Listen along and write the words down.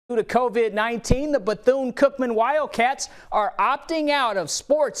Due to COVID-19, the Bethune-Cookman Wildcats are opting out of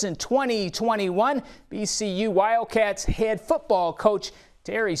sports in 2021. BCU Wildcats head football coach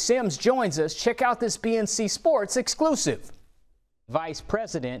Terry Sims joins us. Check out this BNC Sports exclusive. Vice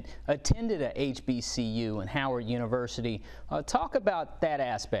President attended a HBCU and Howard University. Talk about that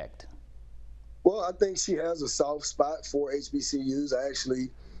aspect. Well, I think she has a soft spot for HBCUs. I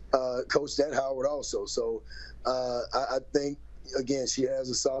actually coached at Howard also. So I think, again, she has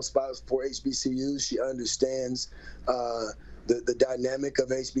a soft spot for HBCUs. She understands the dynamic of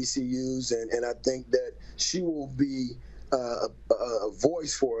HBCUs, and I think that she will be a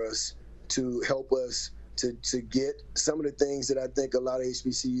voice for us to help us to get some of the things that I think a lot of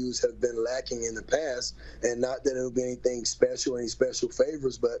HBCUs have been lacking in the past, and not that it'll be anything special, any special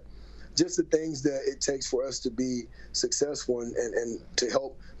favors, but just the things that it takes for us to be successful and to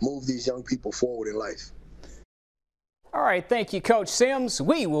help move these young people forward in life. All right, thank you, Coach Sims.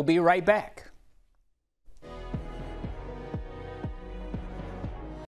 We will be right back.